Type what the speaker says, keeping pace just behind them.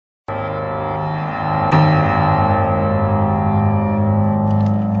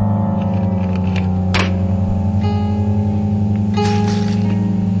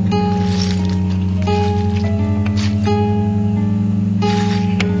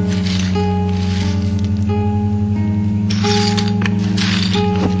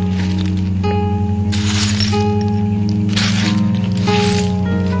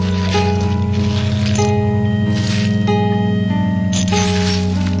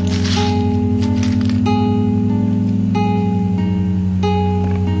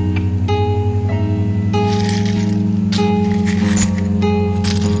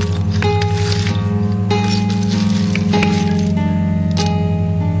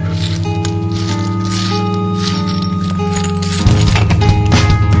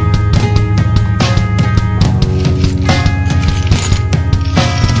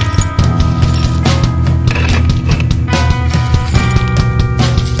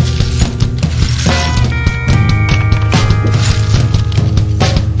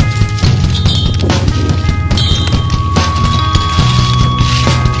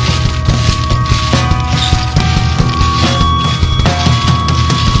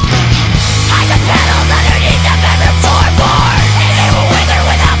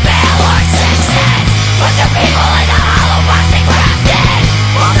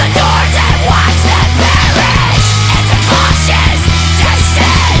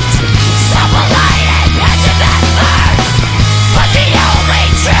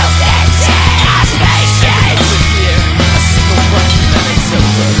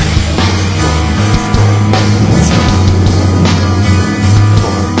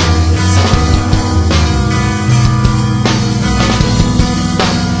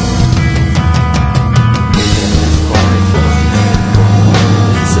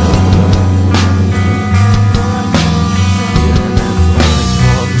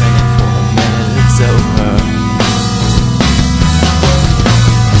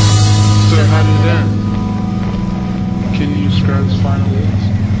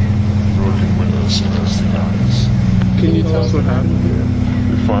That's what happened.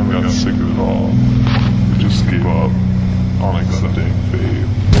 They finally got sick of it all. They just gave up on accepting fate.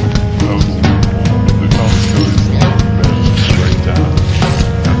 That was the loophole. They found the killers and managed to strike down.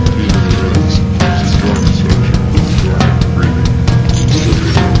 After being in the rooms, she's growing the structure, growing and breathing.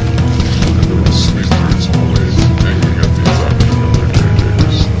 And there was sleep through its hallways, angering at the excitement of other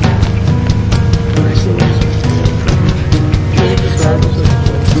caretakers.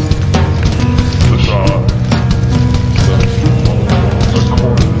 The shot.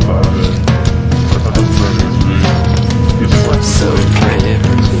 So brave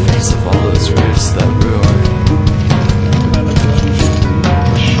in the face of all those roofs that ruin,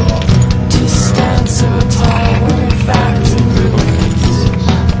 to stand so tall when in fact in ruins.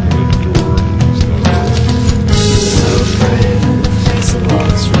 So brave in the face of all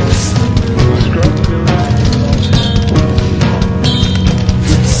those roofs that ruin,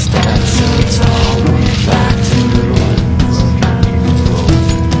 to stand so tall when in fact in ruins.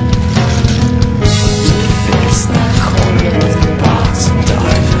 To face that corner with the box and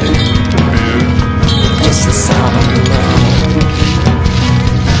dive in, just the sound alone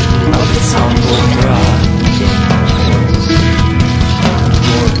of the tumbling rug.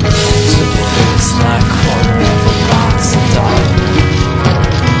 To face that corner of the box and dive in,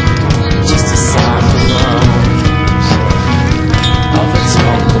 just the sound alone of the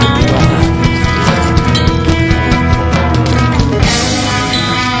tumbling rug.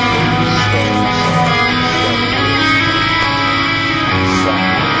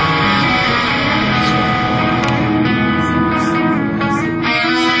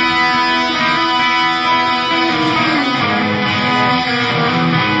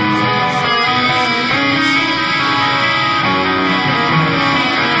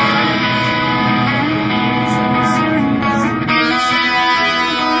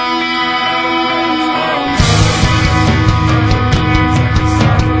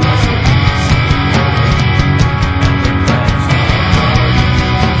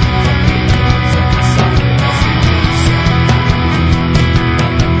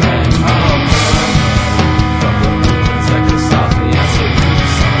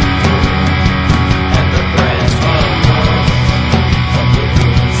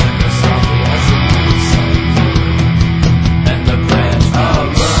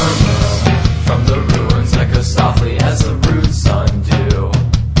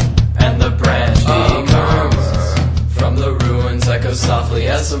 Softly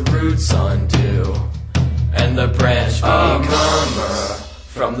as the roots undo, and the branch murmur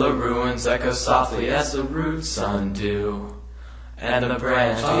from the ruins echo softly as the roots undo, and the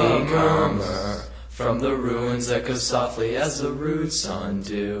branch murmur from the ruins echo softly as the roots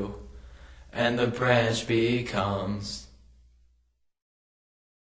undo, and the branch becomes